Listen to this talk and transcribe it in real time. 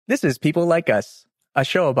This is People Like Us, a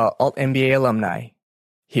show about Alt-MBA alumni.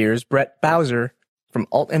 Here's Bret Bowser from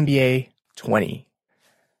Alt-MBA 20.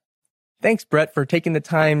 Thanks, Bret, for taking the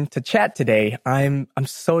time to chat today. I'm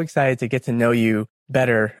so excited to get to know you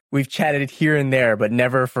better. We've chatted here and there, but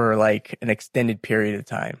never for like an extended period of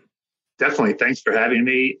time. Definitely. Thanks for having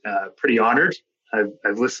me. Pretty honored.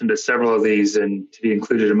 I've listened to several of these, and to be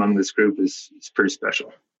included among this group is pretty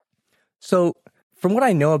special. So from what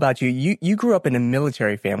I know about you, you grew up in a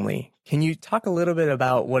military family. Can you talk a little bit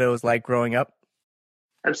about what it was like growing up?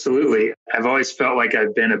 Absolutely. I've always felt like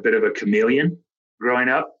I've been a bit of a chameleon growing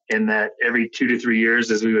up, in that every 2 to 3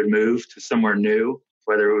 years as we would move to somewhere new,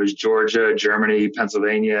 whether it was Georgia, Germany,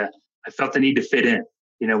 Pennsylvania, I felt the need to fit in.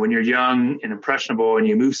 You know, when you're young and impressionable and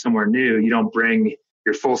you move somewhere new, you don't bring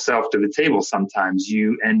your full self to the table sometimes.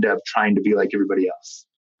 You end up trying to be like everybody else.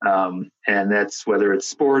 And that's whether it's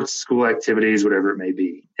sports, school activities, whatever it may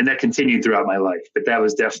be. And that continued throughout my life. But that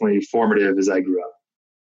was definitely formative as I grew up.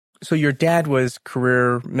 So your dad was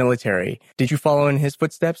career military. Did you follow in his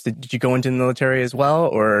footsteps? Did you go into the military as well?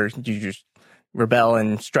 Or did you just rebel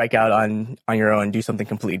and strike out on your own and do something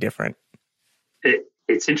completely different?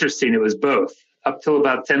 It's interesting. It was both. Up till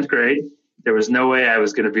about 10th grade, there was no way I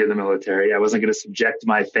was going to be in the military. I wasn't going to subject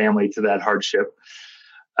my family to that hardship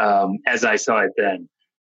as I saw it then.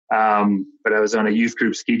 But I was on a youth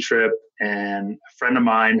group ski trip, and a friend of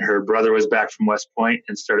mine, her brother was back from West Point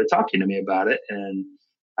and started talking to me about it. And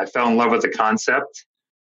I fell in love with the concept.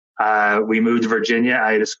 We moved to Virginia.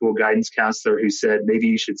 I had a school guidance counselor who said, maybe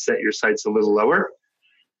you should set your sights a little lower.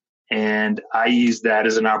 And I used that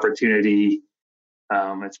as an opportunity.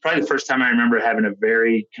 It's probably the first time I remember having a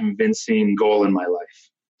very convincing goal in my life.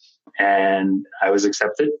 And I was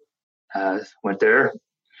accepted, went there.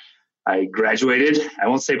 I graduated. I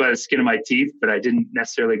won't say by the skin of my teeth, but I didn't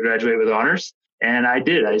necessarily graduate with honors. And I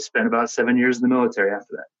did. I spent about 7 years in the military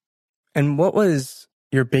after that. And what was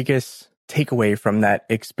your biggest takeaway from that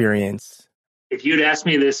experience? If you'd asked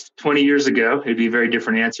me this 20 years ago, it'd be a very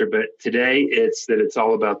different answer. But today, it's that it's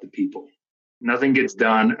all about the people. Nothing gets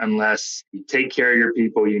done unless you take care of your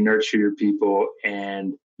people, you nurture your people,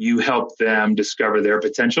 and you help them discover their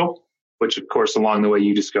potential, which, of course, along the way,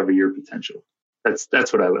 you discover your potential.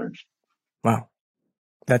 That's what I learned. Wow.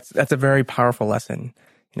 That's a very powerful lesson.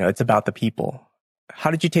 You know, it's about the people. How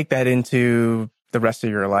did you take that into the rest of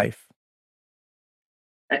your life?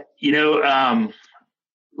 You know,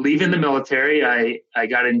 leaving the military, I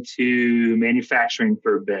got into manufacturing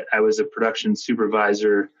for a bit. I was a production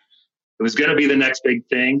supervisor. It was going to be the next big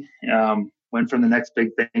thing. Went from the next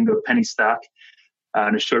big thing to a penny stock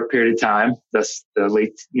in a short period of time. Thus the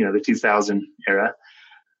late, the 2000 era.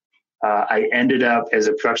 I ended up as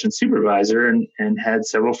a production supervisor and had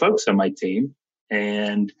several folks on my team.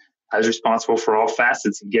 And I was responsible for all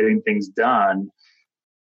facets of getting things done.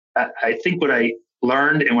 I think what I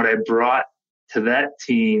learned and what I brought to that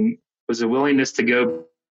team was a willingness to go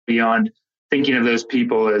beyond thinking of those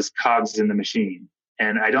people as cogs in the machine.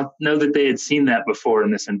 And I don't know that they had seen that before in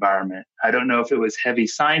this environment. I don't know if it was heavy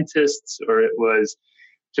scientists or it was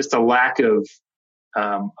just a lack of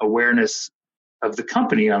awareness of the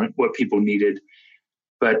company on what people needed.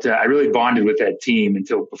 But I really bonded with that team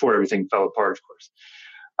before everything fell apart, of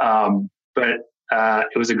course. But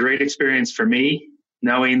it was a great experience for me,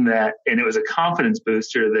 knowing that, and it was a confidence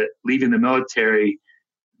booster that leaving the military,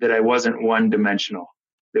 that I wasn't one-dimensional,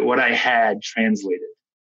 that what I had translated.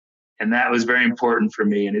 And that was very important for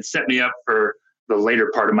me. And it set me up for the later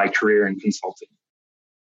part of my career in consulting.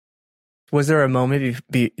 Was there a moment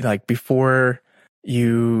before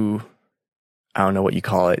you, I don't know what you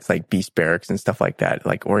call it, it's like beast barracks and stuff like that,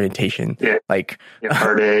 like orientation? Yeah.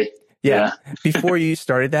 Hard day. Yeah. Before you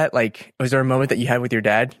started that, was there a moment that you had with your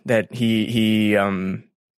dad that he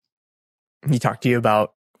talked to you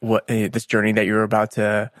about what this journey that you were about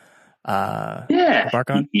to embark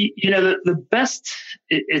on? The best,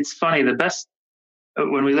 it's funny,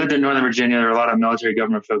 when we lived in Northern Virginia, there were a lot of military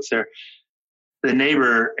government folks there. The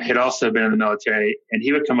neighbor had also been in the military, and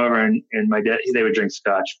he would come over and my dad, they would drink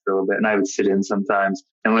scotch for a little bit, and I would sit in sometimes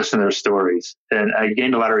and listen to their stories. And I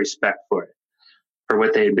gained a lot of respect for it, for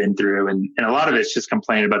what they had been through. And a lot of it's just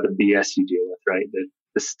complaining about the BS you deal with, right?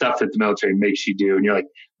 The stuff that the military makes you do. And you're like,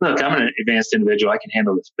 look, I'm an advanced individual. I can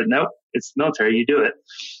handle this. But no, it's military. You do it.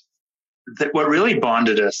 What really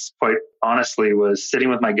bonded us, quite honestly, was sitting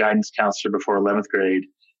with my guidance counselor before 11th grade.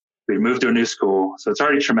 We moved to a new school. So it's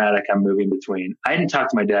already traumatic. I'm moving between. I didn't talk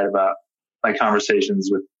to my dad about my conversations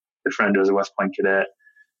with the friend who was a West Point cadet.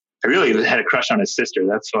 I really had a crush on his sister.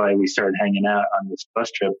 That's why we started hanging out on this bus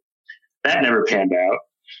trip. That never panned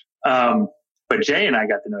out. But Jay and I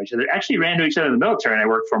got to know each other. Actually ran to each other in the military, and I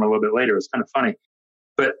worked for him a little bit later. It was kind of funny.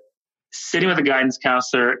 But sitting with a guidance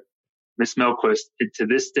counselor, Miss Milquist. To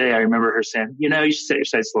this day, I remember her saying, you should set your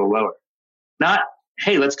sights a little lower. Not,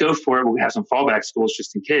 hey, let's go for it. We'll have some fallback schools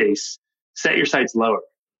just in case. Set your sights lower.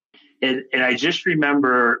 And I just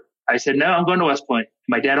remember I said, no, I'm going to West Point.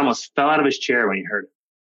 My dad almost fell out of his chair when he heard it.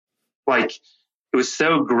 Like, it was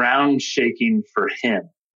so ground shaking for him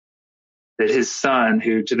that his son,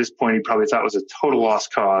 who to this point he probably thought was a total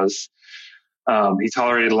lost cause, he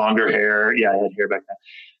tolerated longer hair. Yeah, I had hair back then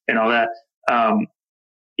and all that.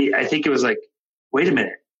 I think it was like, wait a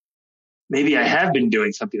minute, maybe I have been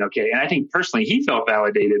doing something okay. And I think personally he felt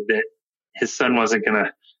validated that his son wasn't going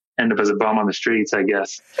to end up as a bum on the streets, I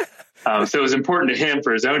guess. So it was important to him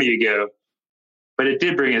for his own ego, but it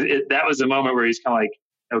did bring it. That was a moment where he's kind of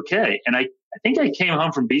like, okay. And I think I came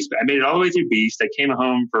home from Beast. I made it all the way through Beast. I came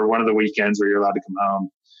home for one of the weekends where you're allowed to come home,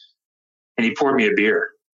 and he poured me a beer.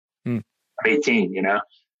 I'm 18,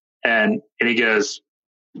 and he goes,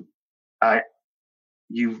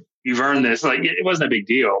 you've earned this. Like, it wasn't a big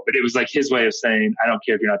deal, but it was like his way of saying, I don't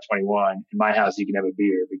care if you're not 21. In my house, you can have a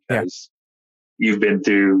beer because you've been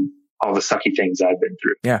through all the sucky things I've been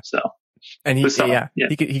through. Yeah. So, and he could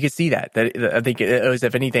see that. I think it was,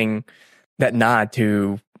 if anything, that nod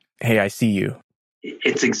to, hey, I see you.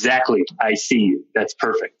 It's exactly, I see you. That's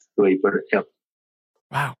perfect the way you put it. Yep.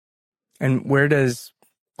 Wow. And where does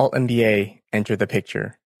Alt MBA enter the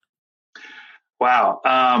picture? Wow.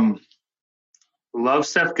 Love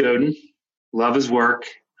Seth Godin. Love his work.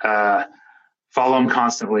 Follow him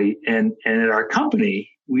constantly. And at our company,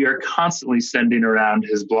 we are constantly sending around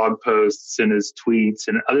his blog posts and his tweets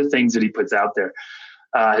and other things that he puts out there.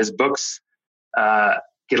 His books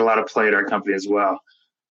get a lot of play at our company as well.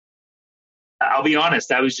 I'll be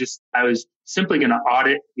honest, I was simply going to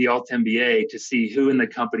audit the Alt MBA to see who in the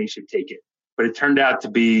company should take it. But it turned out to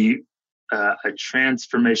be a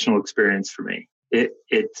transformational experience for me. It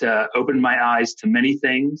opened my eyes to many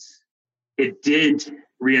things. It did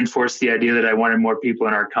reinforce the idea that I wanted more people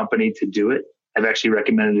in our company to do it. I've actually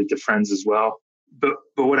recommended it to friends as well. But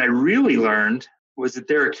what I really learned was that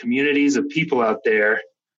there are communities of people out there,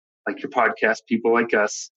 like your podcast, people like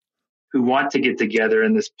us, who want to get together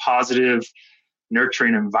in this positive,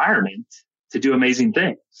 nurturing environment to do amazing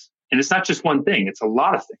things. And it's not just one thing. It's a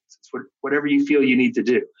lot of things. It's whatever you feel you need to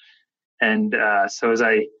do. And so as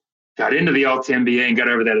I got into the Alt MBA and got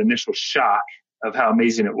over that initial shock of how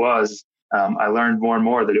amazing it was, I learned more and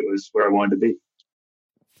more that it was where I wanted to be.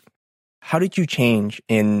 How did you change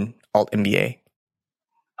in Alt MBA?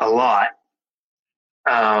 A lot.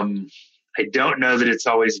 I don't know that it's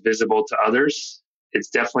always visible to others. It's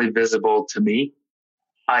definitely visible to me.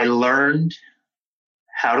 I learned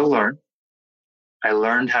how to learn. I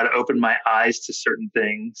learned how to open my eyes to certain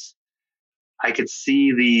things. I could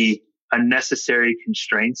see the unnecessary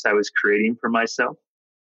constraints I was creating for myself.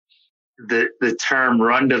 The term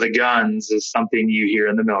run to the guns is something you hear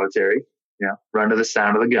in the military. Run to the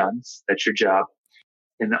sound of the guns. That's your job.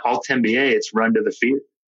 In the Alt MBA, it's run to the fear.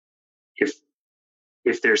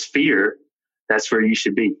 If there's fear, that's where you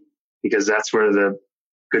should be, because that's where the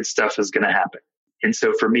good stuff is going to happen. And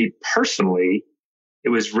so for me personally, it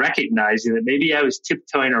was recognizing that maybe I was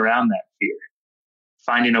tiptoeing around that fear,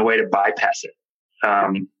 finding a way to bypass it,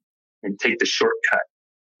 and take the shortcut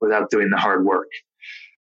without doing the hard work.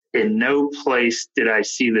 In no place did I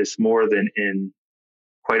see this more than in,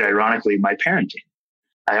 quite ironically, my parenting.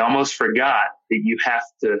 I almost forgot that you have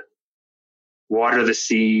to water the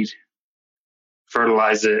seed,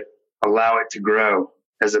 fertilize it, allow it to grow,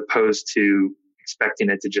 as opposed to expecting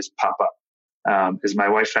it to just pop up. As my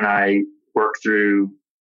wife and I work through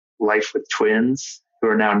life with twins who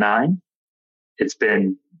are now 9, it's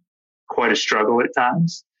been quite a struggle at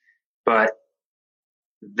times, but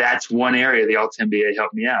that's one area the Alt MBA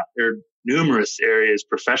helped me out. There are numerous areas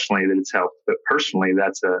professionally that it's helped, but personally,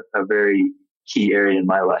 that's a very key area in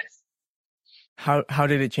my life. How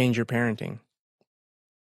did it change your parenting?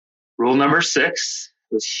 Rule number 6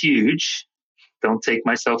 was huge. Don't take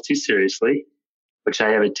myself too seriously, which I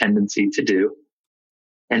have a tendency to do.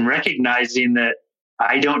 And recognizing that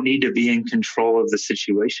I don't need to be in control of the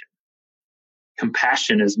situation.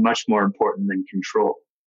 Compassion is much more important than control.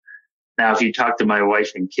 Now, if you talk to my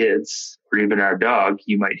wife and kids, or even our dog,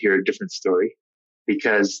 you might hear a different story,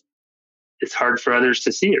 because it's hard for others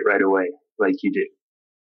to see it right away like you do.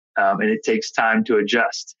 And it takes time to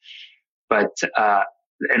adjust. But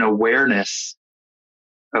an awareness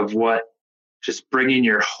of what just bringing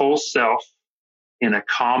your whole self in a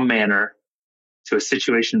calm manner to a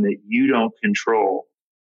situation that you don't control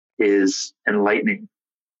is enlightening.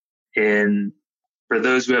 And for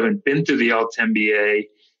those who haven't been through the Alt MBA,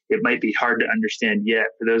 it might be hard to understand yet.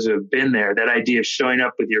 For those who have been there, that idea of showing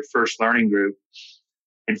up with your first learning group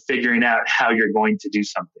and figuring out how you're going to do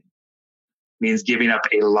something means giving up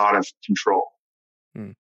a lot of control.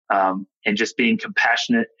 And just being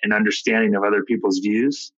compassionate and understanding of other people's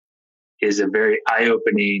views is a very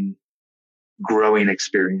eye-opening, growing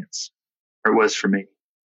experience, or it was for me.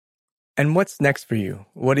 And what's next for you?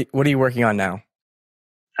 What are you working on now?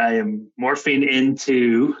 I am morphing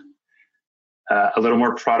into a little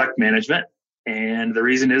more product management. And the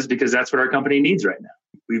reason is because that's what our company needs right now.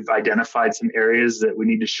 We've identified some areas that we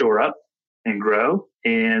need to shore up and grow.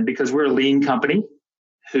 And because we're a lean company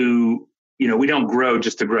who, we don't grow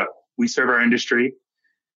just to grow. We serve our industry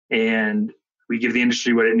and we give the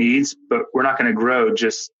industry what it needs, but we're not going to grow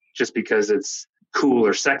just because it's cool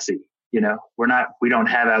or sexy. We don't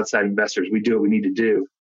have outside investors. We do what we need to do.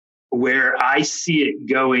 Where I see it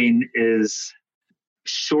going is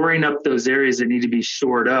shoring up those areas that need to be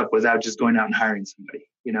shored up without just going out and hiring somebody,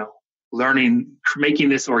 learning, making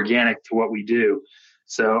this organic to what we do.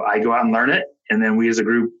 So I go out and learn it. And then we as a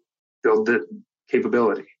group build the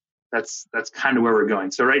capability. That's kind of where we're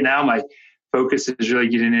going. So right now my focus is really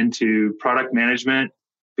getting into product management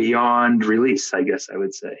beyond release, I guess I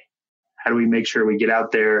would say. How do we make sure we get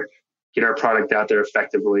out there, get our product out there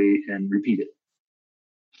effectively and repeat it?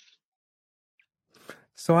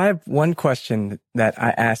 So I have one question that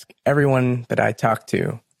I ask everyone that I talk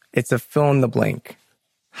to. It's a fill in the blank.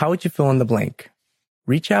 How would you fill in the blank?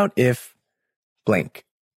 Reach out if blank.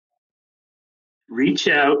 Reach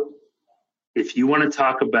out if you want to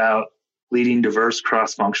talk about leading diverse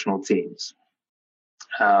cross-functional teams,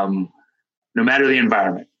 no matter the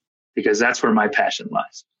environment, because that's where my passion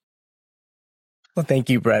lies. Well, thank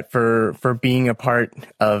you, Bret, for being a part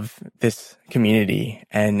of this community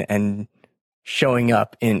and showing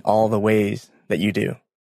up in all the ways that you do.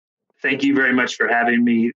 Thank you very much for having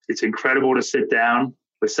me. It's incredible to sit down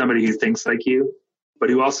with somebody who thinks like you, but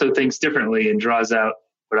who also thinks differently and draws out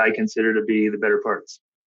what I consider to be the better parts.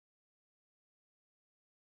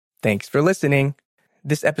 Thanks for listening.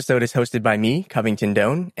 This episode is hosted by me, Covington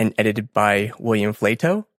Doan, and edited by William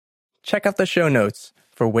Flato. Check out the show notes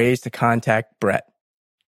for ways to contact Bret.